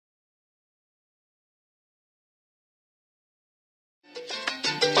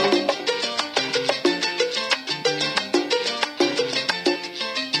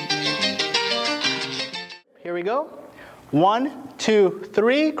go. 1, 2,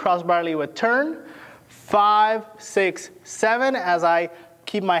 3, crossbar lead with turn. 5, 6, 7, as I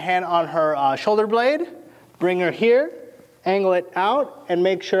keep my hand on her shoulder blade. Bring her here, angle it out, and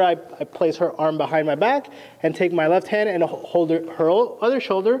make sure I place her arm behind my back, and take my left hand and hold her other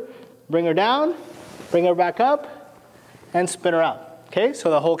shoulder, bring her down, bring her back up, and spin her out. Okay, so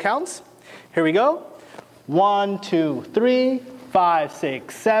the whole counts. Here we go. 1, 2, 3, 5,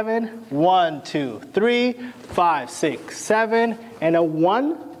 6, 7. 1, 2, 3, 5, 6, 7. And a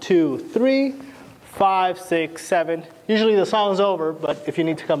 1, 2, 3, 5, 6, 7. Usually the song's over, but if you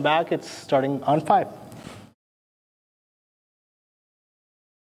need to come back, it's starting on 5.